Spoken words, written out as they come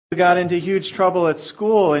You got into huge trouble at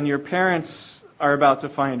school and your parents are about to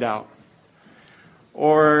find out.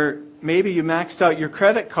 Or maybe you maxed out your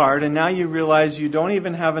credit card and now you realize you don't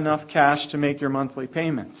even have enough cash to make your monthly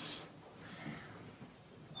payments.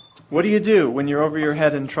 What do you do when you're over your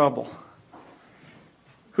head in trouble?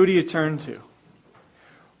 Who do you turn to?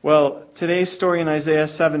 Well, today's story in Isaiah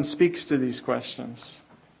 7 speaks to these questions.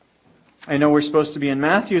 I know we're supposed to be in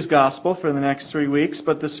Matthew's Gospel for the next 3 weeks,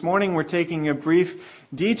 but this morning we're taking a brief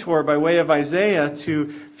detour by way of Isaiah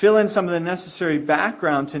to fill in some of the necessary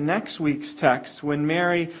background to next week's text when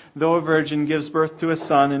Mary, though a virgin, gives birth to a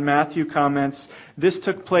son, and Matthew comments, "This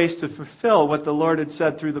took place to fulfill what the Lord had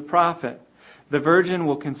said through the prophet. The virgin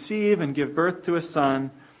will conceive and give birth to a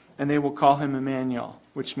son, and they will call him Immanuel,"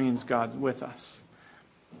 which means God with us.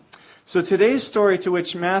 So today's story to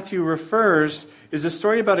which Matthew refers is a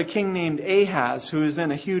story about a king named Ahaz who is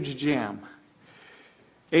in a huge jam.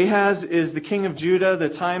 Ahaz is the king of Judah. The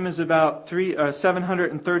time is about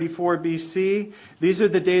 734 BC. These are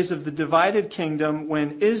the days of the divided kingdom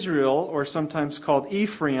when Israel, or sometimes called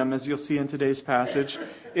Ephraim, as you'll see in today's passage,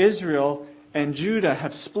 Israel and Judah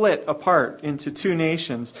have split apart into two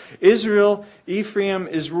nations. Israel, Ephraim,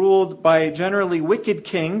 is ruled by generally wicked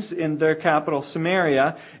kings in their capital,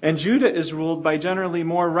 Samaria, and Judah is ruled by generally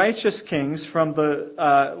more righteous kings from the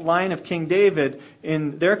line of King David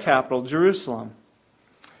in their capital, Jerusalem.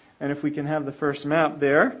 And if we can have the first map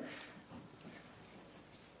there.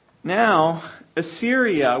 Now,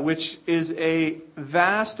 Assyria, which is a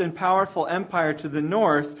vast and powerful empire to the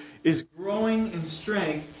north, is growing in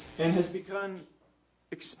strength and has begun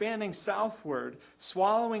expanding southward,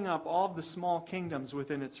 swallowing up all of the small kingdoms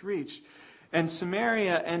within its reach. And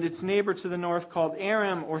Samaria and its neighbor to the north called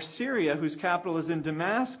Aram or Syria, whose capital is in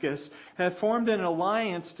Damascus, have formed an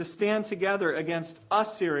alliance to stand together against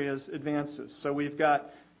Assyria's advances. So we've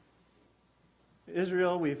got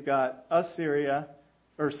Israel, we've got Syria,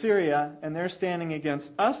 and they're standing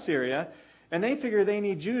against Assyria. And they figure they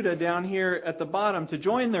need Judah down here at the bottom to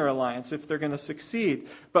join their alliance if they're going to succeed.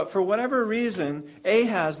 But for whatever reason,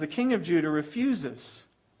 Ahaz, the king of Judah, refuses.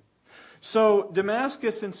 So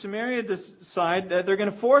Damascus and Samaria decide that they're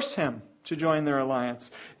going to force him to join their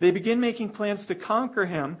alliance. They begin making plans to conquer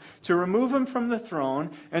him, to remove him from the throne,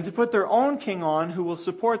 and to put their own king on who will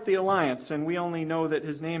support the alliance. And we only know that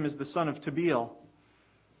his name is the son of Tabeel.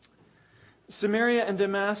 Samaria and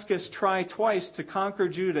Damascus try twice to conquer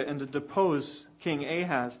Judah and to depose King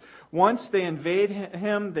Ahaz. Once they invade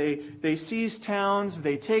him, they seize towns,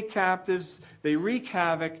 they take captives, they wreak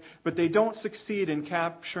havoc, but they don't succeed in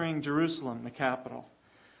capturing Jerusalem, the capital.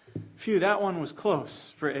 Phew, that one was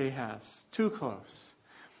close for Ahaz. Too close.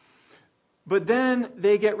 But then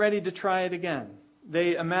they get ready to try it again.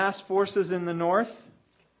 They amass forces in the north.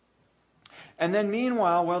 And then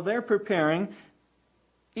meanwhile, while they're preparing,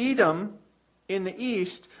 Edom in the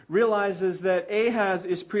east realizes that Ahaz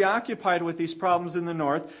is preoccupied with these problems in the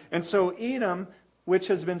north. And so Edom, which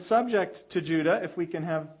has been subject to Judah, if we can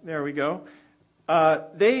have, there we go,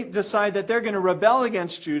 they decide that they're going to rebel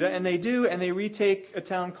against Judah, and they do, and they retake a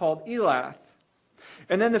town called Elath.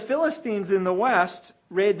 And then the Philistines in the west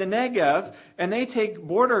raid the Negev, and they take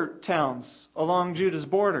border towns along Judah's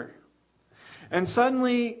border. And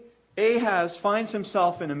suddenly Ahaz finds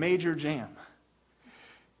himself in a major jam.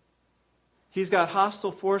 He's got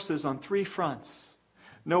hostile forces on 3 fronts.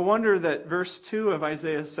 No wonder that verse 2 of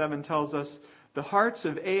Isaiah 7 tells us, "The hearts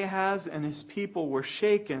of Ahaz and his people were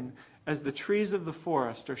shaken as the trees of the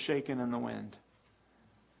forest are shaken in the wind."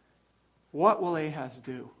 What will Ahaz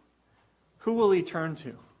do? Who will he turn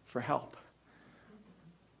to for help?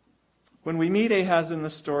 When we meet Ahaz in the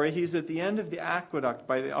story, he's at the end of the aqueduct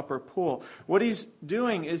by the upper pool. What he's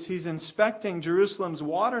doing is he's inspecting Jerusalem's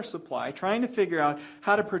water supply, trying to figure out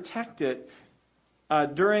how to protect it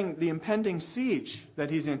during the impending siege that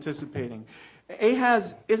he's anticipating.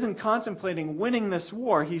 Ahaz isn't contemplating winning this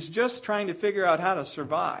war. He's just trying to figure out how to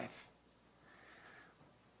survive.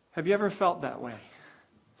 Have you ever felt that way?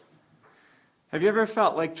 Have you ever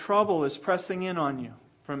felt like trouble is pressing in on you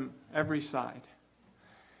from every side?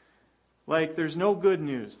 Like there's no good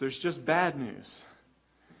news, there's just bad news.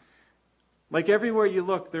 Like everywhere you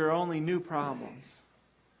look, there are only new problems.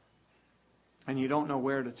 And you don't know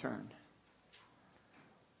where to turn.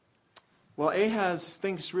 Well, Ahaz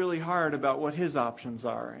thinks really hard about what his options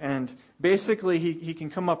are. And basically, he can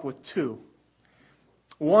come up with 2.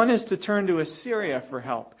 One is to turn to Assyria for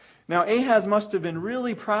help. Now, Ahaz must have been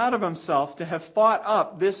really proud of himself to have thought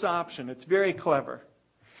up this option. It's very clever.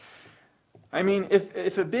 I mean,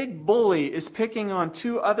 if a big bully is picking on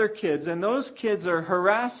two other kids and those kids are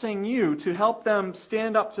harassing you to help them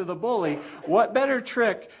stand up to the bully, what better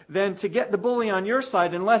trick than to get the bully on your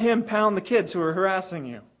side and let him pound the kids who are harassing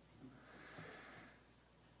you?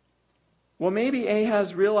 Well, maybe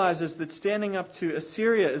Ahaz realizes that standing up to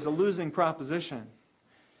Assyria is a losing proposition.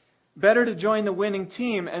 Better to join the winning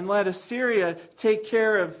team and let Assyria take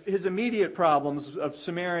care of his immediate problems of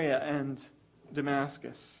Samaria and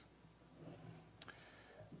Damascus.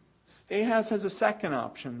 Ahaz has a second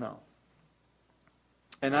option, though.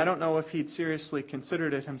 And I don't know if he'd seriously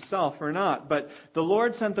considered it himself or not, but the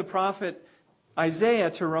Lord sent the prophet Isaiah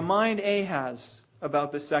to remind Ahaz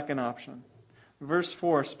about the second option. Verse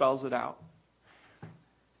 4 spells it out.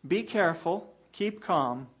 Be careful, keep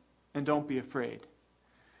calm, and don't be afraid.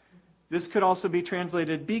 This could also be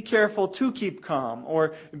translated, be careful to keep calm,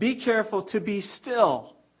 or be careful to be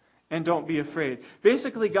still, and don't be afraid.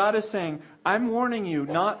 Basically, God is saying, I'm warning you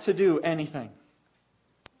not to do anything.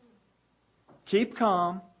 Keep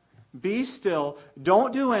calm, be still,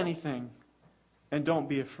 don't do anything, and don't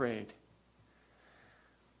be afraid.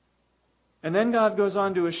 And then God goes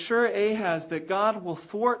on to assure Ahaz that God will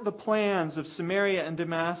thwart the plans of Samaria and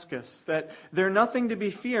Damascus, that they're nothing to be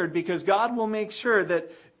feared because God will make sure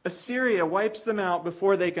that Assyria wipes them out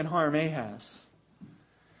before they can harm Ahaz.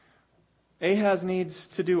 Ahaz needs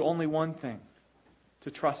to do only one thing, to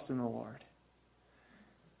trust in the Lord.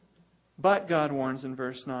 But, God warns in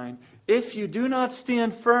verse 9, if you do not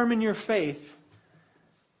stand firm in your faith,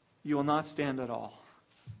 you will not stand at all.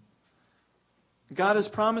 God is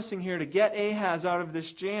promising here to get Ahaz out of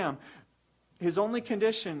this jam. His only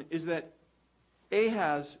condition is that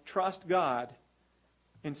Ahaz trust God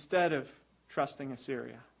instead of trusting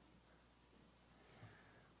Assyria.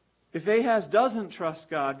 If Ahaz doesn't trust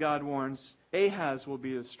God, God warns, Ahaz will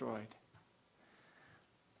be destroyed.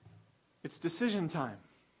 It's decision time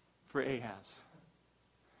for Ahaz.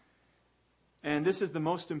 And this is the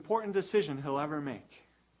most important decision he'll ever make.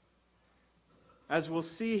 As we'll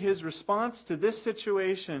see, his response to this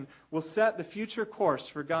situation will set the future course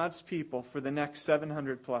for God's people for the next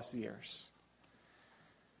 700 plus years.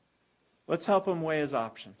 Let's help him weigh his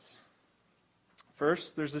options.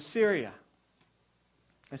 First, there's Assyria.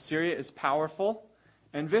 Assyria is powerful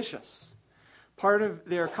and vicious. Part of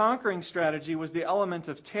their conquering strategy was the element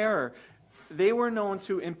of terror. They were known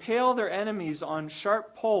to impale their enemies on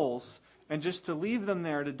sharp poles and just to leave them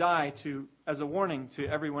there to die as a warning to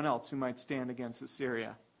everyone else who might stand against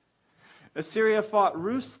Assyria. Assyria fought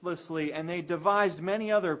ruthlessly, and they devised many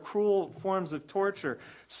other cruel forms of torture.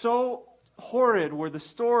 So horrid were the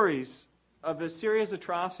stories of Assyria's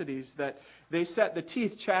atrocities that they set the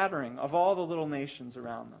teeth chattering of all the little nations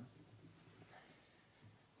around them.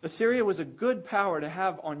 Assyria was a good power to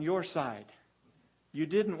have on your side. You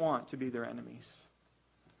didn't want to be their enemies.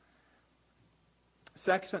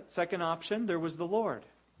 Second option, there was the Lord.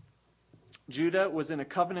 Judah was in a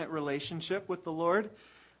covenant relationship with the Lord.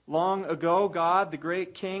 Long ago, God, the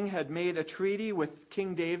great king, had made a treaty with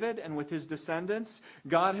King David and with his descendants.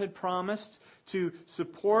 God had promised to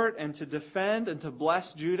support and to defend and to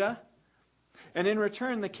bless Judah. And in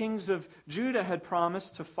return, the kings of Judah had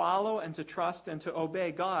promised to follow and to trust and to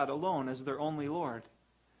obey God alone as their only Lord.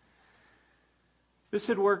 This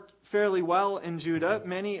had worked fairly well in Judah.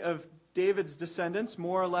 Many of David's descendants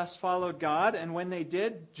more or less followed God, and when they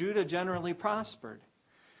did, Judah generally prospered.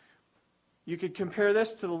 You could compare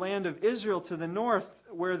this to the land of Israel to the north,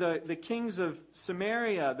 where the kings of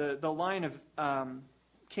Samaria, the line of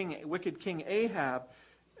wicked King Ahab,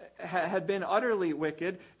 had been utterly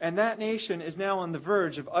wicked, and that nation is now on the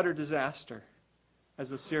verge of utter disaster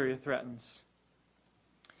as Assyria threatens.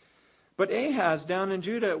 But Ahaz down in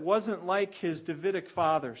Judah wasn't like his Davidic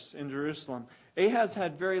fathers in Jerusalem. Ahaz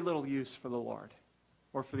had very little use for the Lord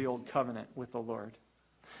or for the old covenant with the Lord.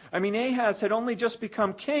 I mean, Ahaz had only just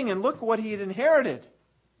become king, and look what he had inherited.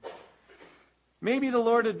 Maybe the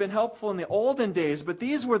Lord had been helpful in the olden days, but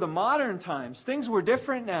these were the modern times. Things were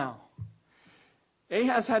different now.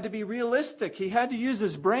 Ahaz had to be realistic. He had to use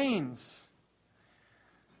his brains.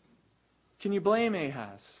 Can you blame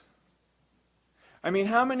Ahaz? I mean,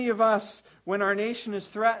 how many of us, when our nation is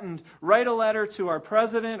threatened, write a letter to our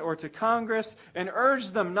president or to Congress and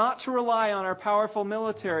urge them not to rely on our powerful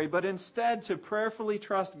military, but instead to prayerfully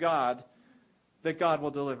trust God that God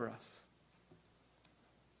will deliver us?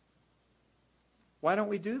 Why don't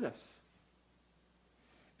we do this?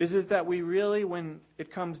 Is it that we really, when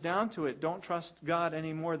it comes down to it, don't trust God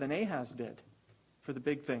any more than Ahaz did for the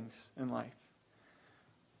big things in life?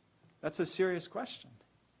 That's a serious question.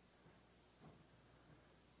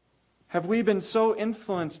 Have we been so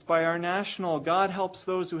influenced by our national God helps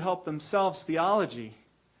those who help themselves theology?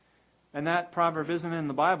 And that proverb isn't in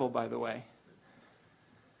the Bible, by the way.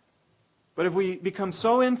 But have we become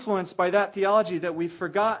so influenced by that theology that we've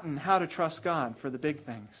forgotten how to trust God for the big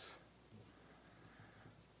things?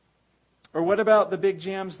 Or what about the big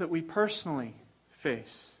jams that we personally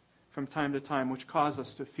face from time to time, which cause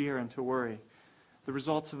us to fear and to worry? The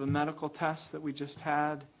results of a medical test that we just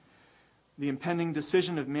had, the impending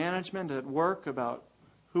decision of management at work about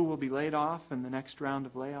who will be laid off in the next round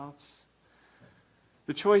of layoffs,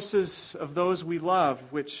 the choices of those we love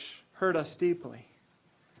which hurt us deeply.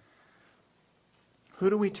 Who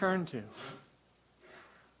do we turn to?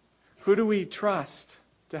 Who do we trust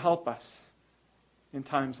to help us in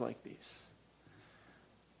times like these?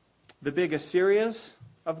 The big Assyrias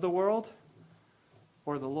of the world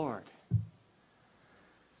or the Lord?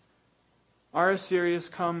 Our Assyrias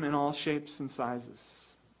come in all shapes and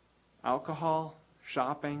sizes. Alcohol,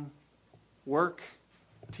 shopping, work,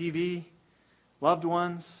 TV, loved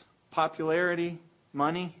ones, popularity,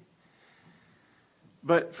 money.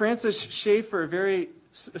 But Francis Schaeffer very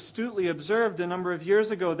astutely observed a number of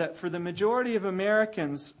years ago that for the majority of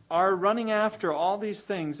Americans, our running after all these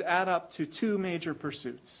things add up to two major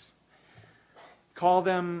pursuits. Call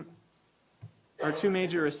them our two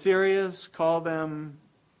major Assyrias, call them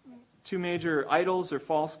two major idols or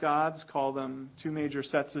false gods, call them two major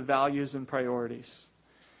sets of values and priorities.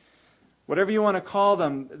 Whatever you want to call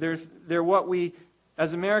them, they're what we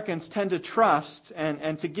as Americans tend to trust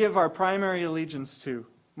and to give our primary allegiance to,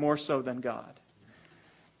 more so than God.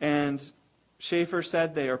 And Schaeffer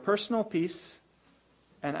said they are personal peace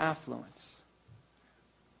and affluence.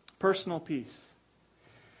 Personal peace.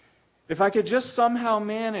 If I could just somehow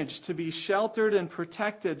manage to be sheltered and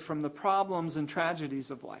protected from the problems and tragedies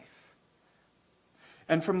of life,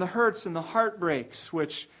 and from the hurts and the heartbreaks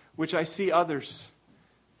which I see others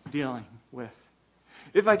dealing with.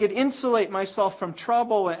 If I could insulate myself from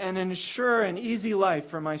trouble and ensure an easy life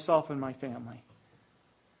for myself and my family.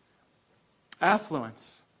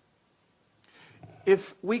 Affluence.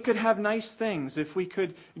 If we could have nice things, if we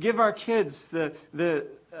could give our kids a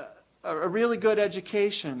really good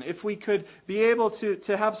education, if we could be able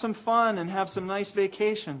to have some fun and have some nice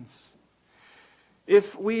vacations,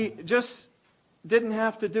 if we just didn't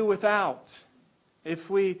have to do without, if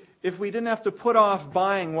we didn't have to put off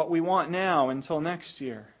buying what we want now until next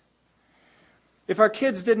year, if our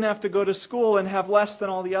kids didn't have to go to school and have less than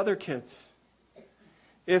all the other kids,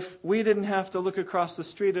 if we didn't have to look across the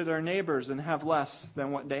street at our neighbors and have less than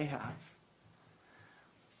what they have,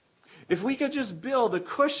 if we could just build a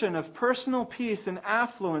cushion of personal peace and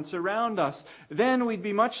affluence around us, then we'd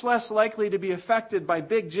be much less likely to be affected by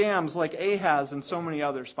big jams like Ahaz and so many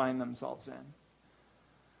others find themselves in.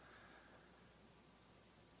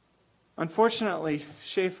 Unfortunately,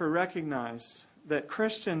 Schaeffer recognized that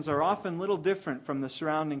Christians are often little different from the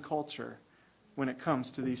surrounding culture when it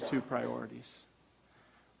comes to these two priorities.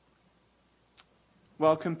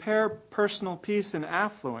 Well, compare personal peace and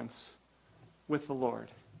affluence with the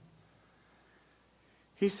Lord.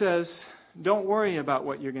 He says, don't worry about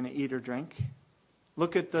what you're going to eat or drink.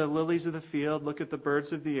 Look at the lilies of the field. Look at the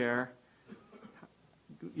birds of the air.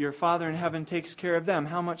 Your Father in heaven takes care of them.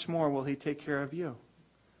 How much more will He take care of you?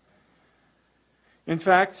 In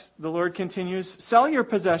fact, the Lord continues, sell your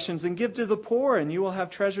possessions and give to the poor, and you will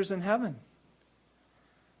have treasures in heaven.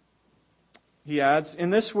 He adds,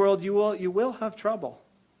 in this world you will have trouble.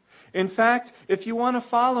 In fact, if you want to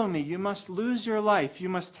follow me, you must lose your life. You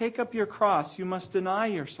must take up your cross. You must deny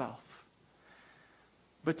yourself.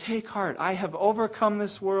 But take heart, I have overcome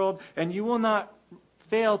this world, and you will not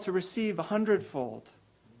fail to receive 100-fold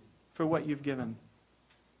for what you've given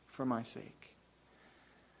for my sake.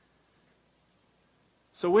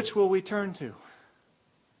 So which will we turn to?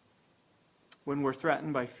 When we're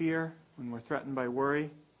threatened by fear, when we're threatened by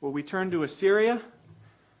worry, will we turn to Assyria,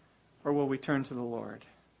 or will we turn to the Lord?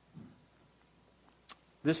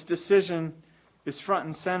 This decision is front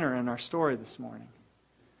and center in our story this morning.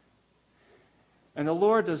 And the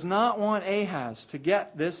Lord does not want Ahaz to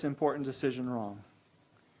get this important decision wrong.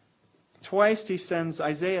 Twice He sends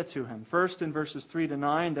Isaiah to him, first in verses 3 to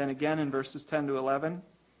 9, then again in verses 10 to 11.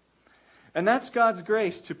 And that's God's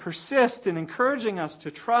grace to persist in encouraging us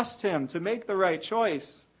to trust Him, to make the right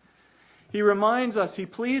choice. He reminds us, He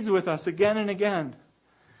pleads with us again and again.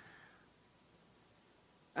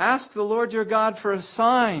 Ask the Lord your God for a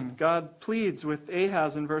sign, God pleads with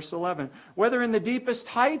Ahaz in verse 11. Whether in the deepest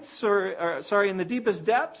heights, in the deepest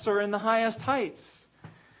depths or in the highest heights.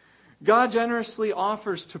 God generously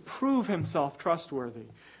offers to prove Himself trustworthy.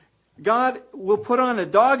 God will put on a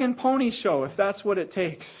dog and pony show if that's what it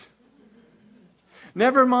takes.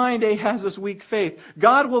 Never mind Ahaz's weak faith.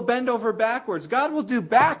 God will bend over backwards. God will do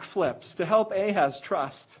backflips to help Ahaz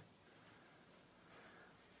trust.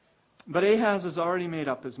 But Ahaz has already made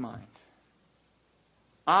up his mind.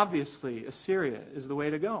 Obviously, Assyria is the way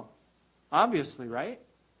to go. Obviously, right?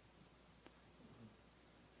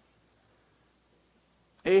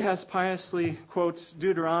 Ahaz piously quotes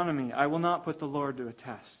Deuteronomy, "I will not put the Lord to a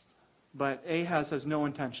test." But Ahaz has no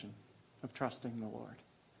intention of trusting the Lord.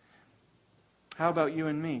 How about you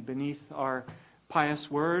and me? Beneath our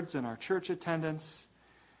pious words and our church attendance,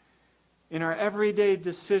 in our everyday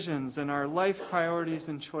decisions and our life priorities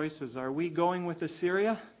and choices, are we going with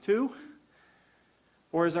Assyria too?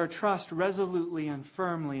 Or is our trust resolutely and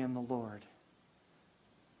firmly in the Lord?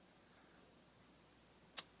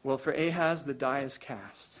 Well, for Ahaz, the die is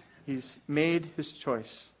cast. He's made his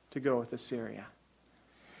choice to go with Assyria.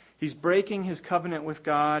 He's breaking his covenant with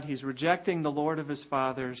God. He's rejecting the Lord of his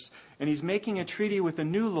fathers. And he's making a treaty with a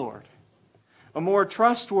new Lord, a more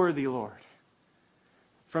trustworthy Lord.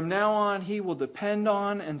 From now on, he will depend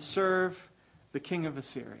on and serve the king of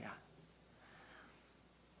Assyria.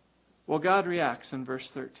 Well, God reacts in verse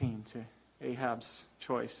 13 to Ahab's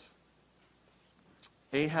choice.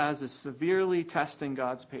 Ahaz is severely testing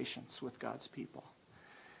God's patience with God's people.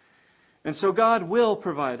 And so God will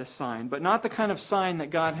provide a sign, but not the kind of sign that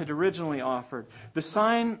God had originally offered. The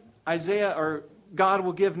sign God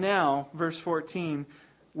will give now, verse 14,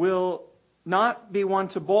 will not be one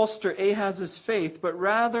to bolster Ahaz's faith, but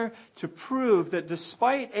rather to prove that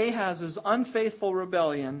despite Ahaz's unfaithful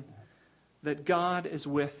rebellion, that God is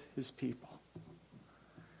with his people.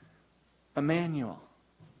 Immanuel,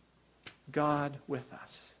 God with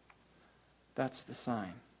us. That's the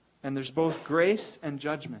sign. And there's both grace and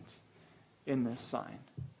judgment in this sign.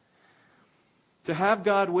 To have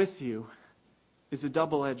God with you is a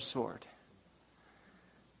double-edged sword.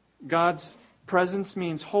 God's presence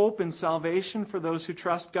means hope and salvation for those who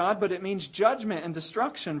trust God, but it means judgment and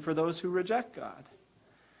destruction for those who reject God.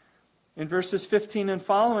 In verses 15 and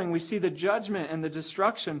following, we see the judgment and the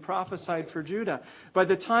destruction prophesied for Judah. By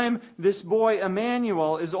the time this boy,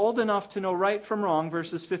 Immanuel, is old enough to know right from wrong,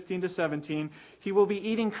 verses 15 to 17, he will be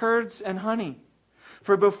eating curds and honey.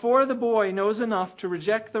 For before the boy knows enough to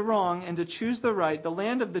reject the wrong and to choose the right, the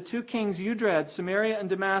land of the two kings you dread, Samaria and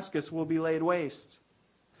Damascus, will be laid waste.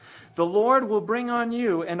 The Lord will bring on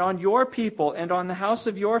you and on your people and on the house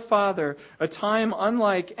of your father a time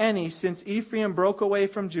unlike any since Ephraim broke away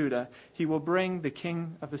from Judah. He will bring the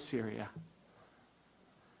king of Assyria.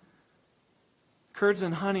 Curds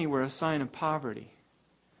and honey were a sign of poverty.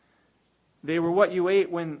 They were what you ate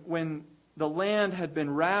when the land had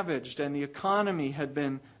been ravaged and the economy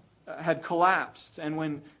had collapsed, and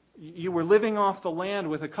when you were living off the land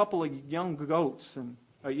with a couple of young goats, and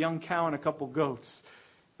a young cow and a couple goats,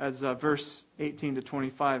 as verse 18 to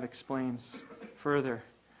 25 explains further.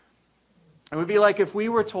 It would be like if we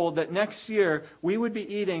were told that next year we would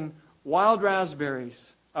be eating wild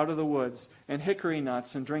raspberries out of the woods and hickory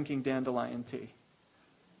nuts and drinking dandelion tea.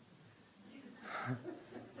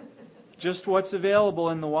 Just what's available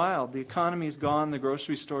in the wild. The economy's gone, the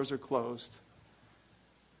grocery stores are closed.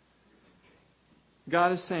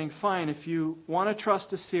 God is saying, fine, if you want to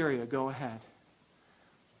trust Assyria, go ahead.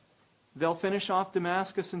 They'll finish off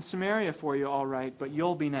Damascus and Samaria for you, all right, but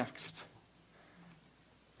you'll be next.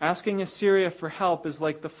 Asking Assyria for help is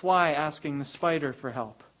like the fly asking the spider for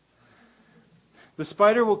help. The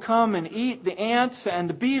spider will come and eat the ant and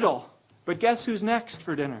the beetle, but guess who's next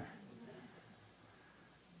for dinner?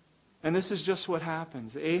 And this is just what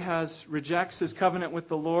happens. Ahaz rejects his covenant with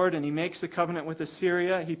the Lord, and he makes a covenant with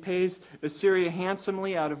Assyria. He pays Assyria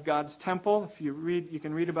handsomely out of God's temple. If you read, you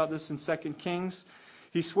can read about this in 2 Kings.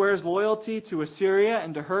 He swears loyalty to Assyria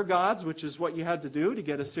and to her gods, which is what you had to do to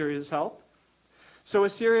get Assyria's help. So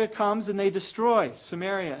Assyria comes and they destroy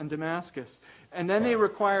Samaria and Damascus. And then they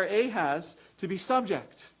require Ahaz to be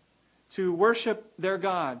subject, to worship their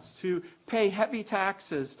gods, to pay heavy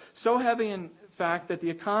taxes, so heavy in fact that the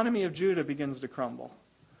economy of Judah begins to crumble.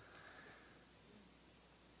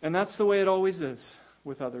 And that's the way it always is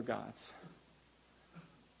with other gods.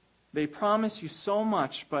 They promise you so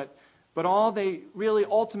much, but all they really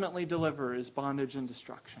ultimately deliver is bondage and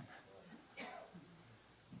destruction.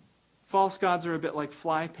 False gods are a bit like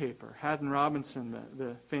flypaper. Haddon Robinson,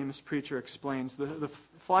 the famous preacher, explains, the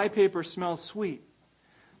flypaper smells sweet.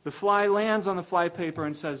 The fly lands on the flypaper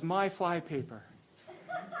and says, "My flypaper."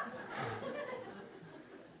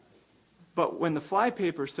 But when the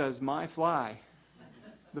flypaper says, "My fly,"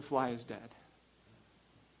 the fly is dead.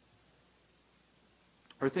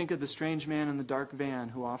 Or think of the strange man in the dark van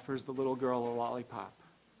who offers the little girl a lollipop.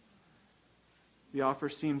 The offer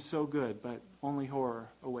seems so good, but only horror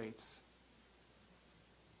awaits.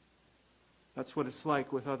 That's what it's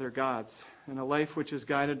like with other gods. And a life which is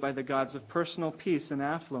guided by the gods of personal peace and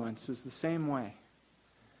affluence is the same way.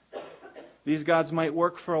 These gods might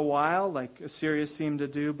work for a while, like Assyria seemed to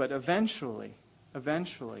do, but eventually,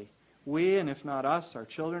 we, and if not us, our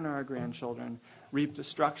children or our grandchildren, reap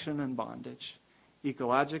destruction and bondage,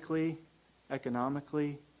 ecologically,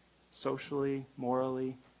 economically, socially,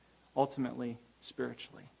 morally, ultimately,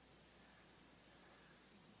 spiritually.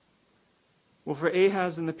 Well, for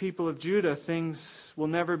Ahaz and the people of Judah, things will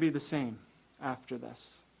never be the same after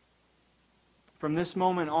this. From this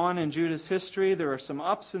moment on in Judah's history, there are some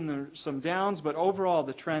ups and there are some downs, but overall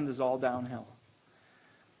the trend is all downhill.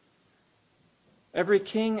 Every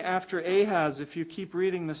king after Ahaz, if you keep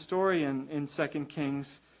reading the story in 2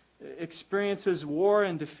 Kings, experiences war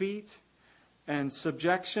and defeat and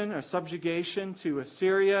subjugation to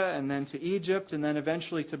Assyria and then to Egypt and then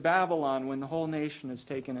eventually to Babylon when the whole nation is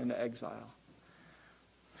taken into exile.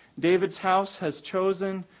 David's house has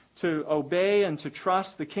chosen to obey and to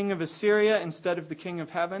trust the king of Assyria instead of the king of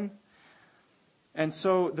heaven. And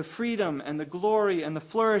so the freedom and the glory and the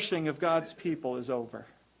flourishing of God's people is over.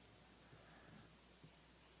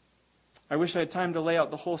 I wish I had time to lay out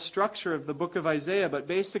the whole structure of the book of Isaiah, but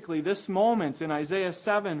basically this moment in Isaiah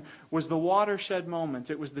 7 was the watershed moment.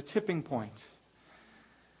 It was the tipping point.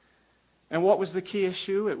 And what was the key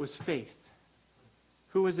issue? It was faith.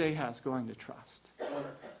 Who was Ahaz going to trust?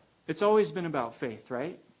 It's always been about faith,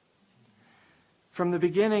 right? From the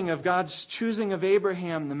beginning of God's choosing of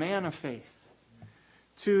Abraham, the man of faith,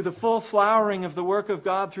 to the full flowering of the work of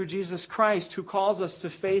God through Jesus Christ, who calls us to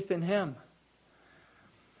faith in Him.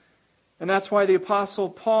 And that's why the Apostle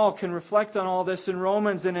Paul can reflect on all this in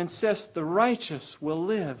Romans and insist the righteous will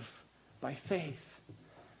live by faith.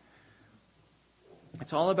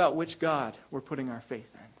 It's all about which God we're putting our faith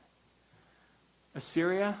in.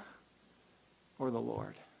 Assyria or the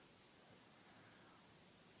Lord.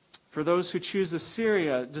 For those who choose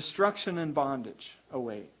Assyria, destruction and bondage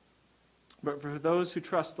await. But for those who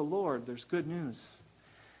trust the Lord, there's good news.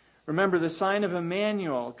 Remember, the sign of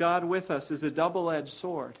Immanuel, God with us, is a double-edged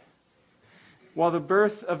sword. While the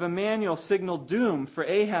birth of Immanuel signaled doom for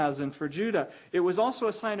Ahaz and for Judah, it was also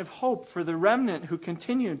a sign of hope for the remnant who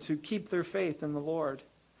continued to keep their faith in the Lord.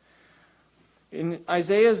 In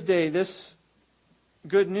Isaiah's day, this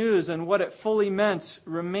good news and what it fully meant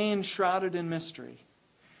remained shrouded in mystery.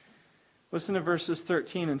 Listen to verses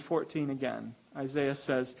 13 and 14 again. Isaiah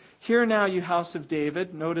says, "Hear now, you house of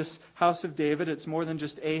David." Notice, house of David, it's more than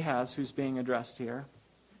just Ahaz who's being addressed here.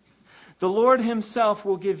 "The Lord Himself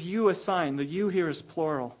will give you a sign." The you here is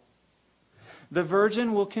plural. "The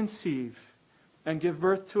virgin will conceive and give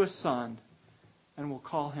birth to a son, and will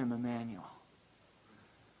call him Immanuel."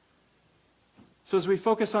 So as we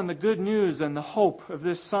focus on the good news and the hope of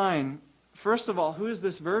this sign, first of all, who is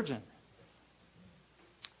this virgin?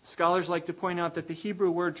 Scholars like to point out that the Hebrew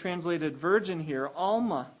word translated virgin here,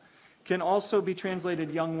 Alma, can also be translated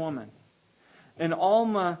young woman. And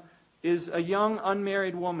Alma is a young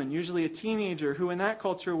unmarried woman, usually a teenager, who in that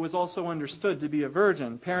culture was also understood to be a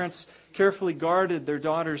virgin. Parents carefully guarded their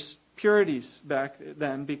daughters' purities back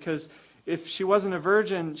then because if she wasn't a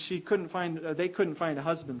virgin, they couldn't find a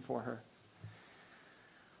husband for her.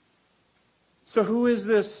 So who is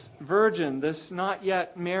this virgin, this not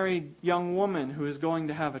yet married young woman who is going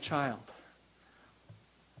to have a child?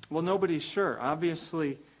 Well, nobody's sure.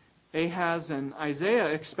 Obviously, Ahaz and Isaiah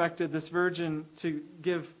expected this virgin to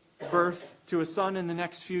give birth to a son in the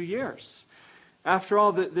next few years. After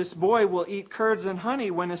all, this boy will eat curds and honey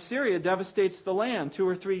when Assyria devastates the land 2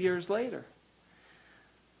 or 3 years later.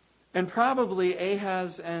 And probably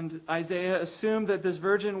Ahaz and Isaiah assumed that this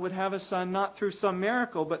virgin would have a son not through some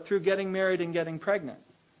miracle, but through getting married and getting pregnant.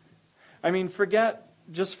 I mean, forget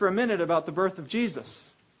just for a minute about the birth of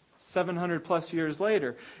Jesus, 700 plus years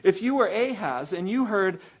later. If you were Ahaz and you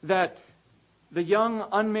heard that the young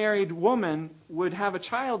unmarried woman would have a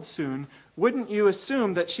child soon, wouldn't you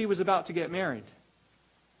assume that she was about to get married?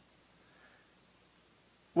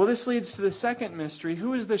 Well, this leads to the second mystery.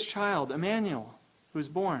 Who is this child, Immanuel, who is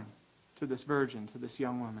born to this virgin, to this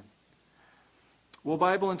young woman? Well,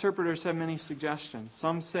 Bible interpreters have many suggestions.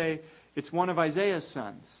 Some say it's one of Isaiah's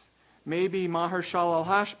sons. Maybe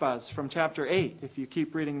Maher-shalal-Hashbaz from chapter 8, if you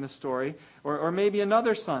keep reading the story, or maybe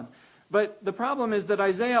another son. But the problem is that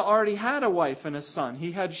Isaiah already had a wife and a son.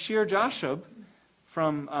 He had Shear-Jashub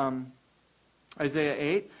from Isaiah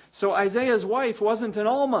 8. So Isaiah's wife wasn't an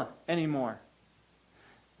Alma anymore.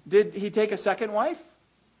 Did he take a second wife?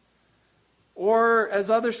 Or, as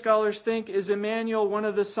other scholars think, is Immanuel one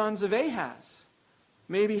of the sons of Ahaz?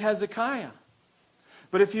 Maybe Hezekiah.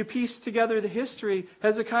 But if you piece together the history,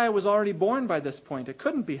 Hezekiah was already born by this point. It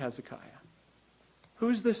couldn't be Hezekiah.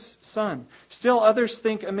 Who's this son? Still others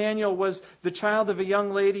think Immanuel was the child of a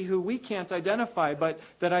young lady who we can't identify, but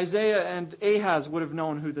that Isaiah and Ahaz would have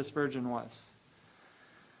known who this virgin was.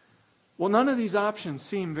 Well, none of these options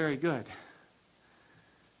seem very good.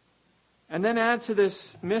 And then add to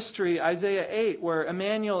this mystery Isaiah 8, where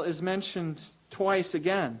Immanuel is mentioned twice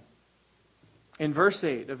again. In verse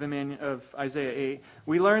 8 of Isaiah 8,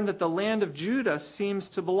 we learn that the land of Judah seems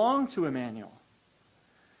to belong to Immanuel.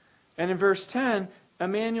 And in verse 10,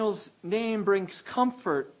 Immanuel's name brings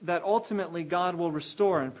comfort that ultimately God will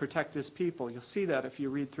restore and protect his people. You'll see that if you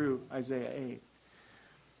read through Isaiah 8.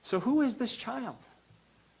 So who is this child?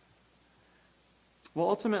 Well,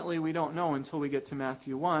 ultimately we don't know until we get to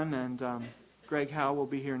Matthew 1, and Greg Howe will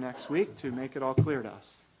be here next week to make it all clear to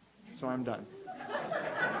us. So I'm done.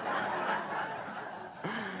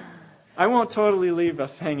 I won't totally leave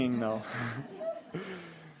us hanging, though.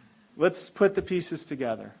 Let's put the pieces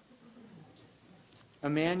together.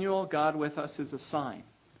 Immanuel, God with us, is a sign.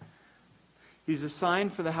 He's a sign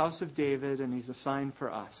for the house of David, and he's a sign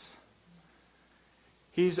for us.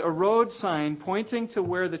 He's a road sign pointing to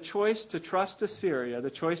where the choice to trust Assyria,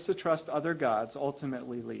 the choice to trust other gods,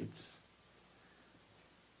 ultimately leads.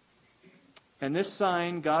 And this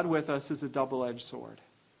sign, God with us, is a double-edged sword.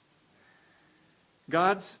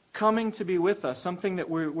 God's coming to be with us, something that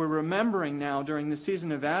we're remembering now during the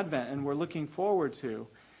season of Advent and we're looking forward to.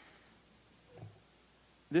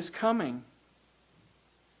 This coming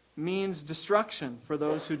means destruction for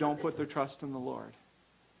those who don't put their trust in the Lord.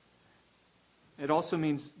 It also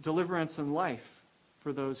means deliverance and life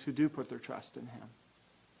for those who do put their trust in Him.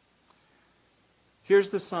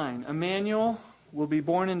 Here's the sign. Immanuel will be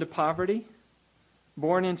born into poverty,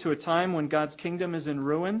 born into a time when God's kingdom is in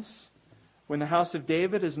ruins, when the house of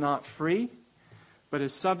David is not free, but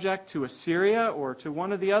is subject to Assyria or to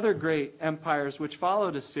one of the other great empires which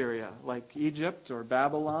followed Assyria, like Egypt or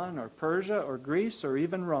Babylon or Persia or Greece or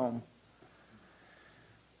even Rome.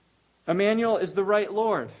 Immanuel is the right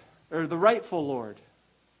Lord, or the rightful Lord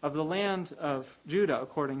of the land of Judah,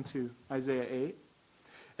 according to Isaiah 8.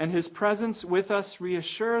 And his presence with us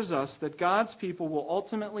reassures us that God's people will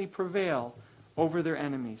ultimately prevail over their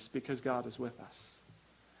enemies because God is with us.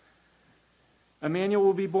 Immanuel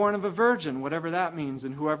will be born of a virgin, whatever that means,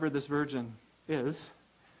 and whoever this virgin is.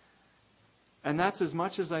 And that's as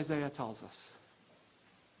much as Isaiah tells us.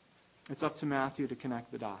 It's up to Matthew to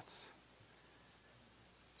connect the dots.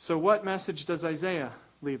 So what message does Isaiah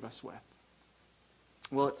leave us with?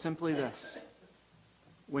 Well, it's simply this.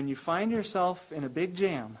 When you find yourself in a big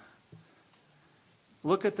jam,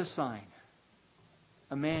 look at the sign.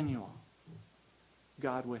 Immanuel,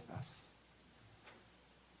 God with us.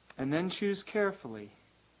 And then choose carefully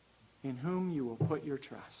in whom you will put your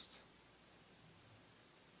trust.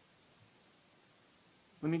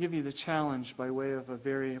 Let me give you the challenge by way of a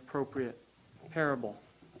very appropriate parable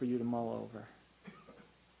for you to mull over.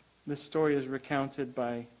 This story is recounted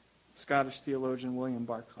by Scottish theologian William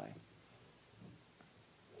Barclay.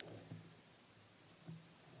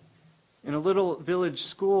 In a little village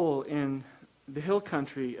school in the hill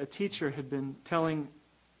country, a teacher had been telling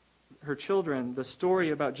her children the story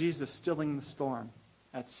about Jesus stilling the storm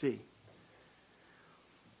at sea.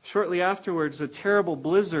 Shortly afterwards, a terrible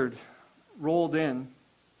blizzard rolled in,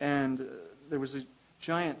 and there was a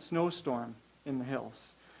giant snowstorm in the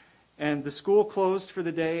hills. And the school closed for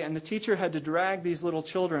the day, and the teacher had to drag these little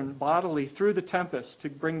children bodily through the tempest to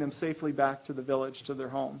bring them safely back to the village, to their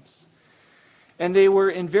homes. And they were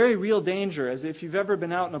in very real danger, as if you've ever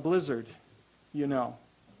been out in a blizzard, you know.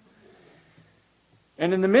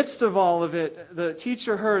 And in the midst of all of it, the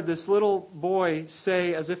teacher heard this little boy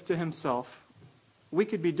say, as if to himself, "We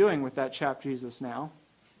could be doing with that chap Jesus now."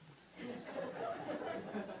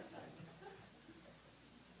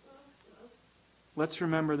 Let's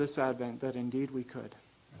remember this Advent that indeed we could.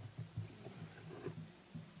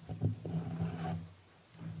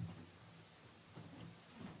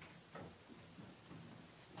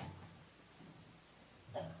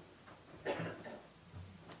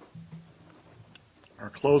 Our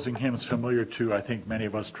closing hymn is familiar to, I think, many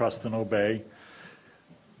of us, Trust and Obey.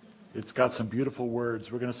 It's got some beautiful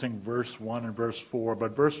words. We're going to sing verse 1 and verse 4.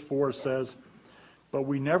 But verse 4 says, "But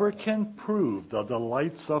we never can prove the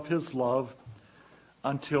delights of his love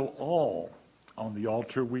until all on the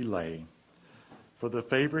altar we lay. For the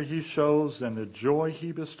favor he shows and the joy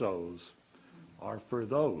he bestows are for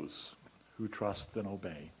those who trust and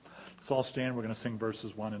obey." Let's all stand. We're going to sing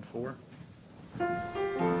verses 1 and 4.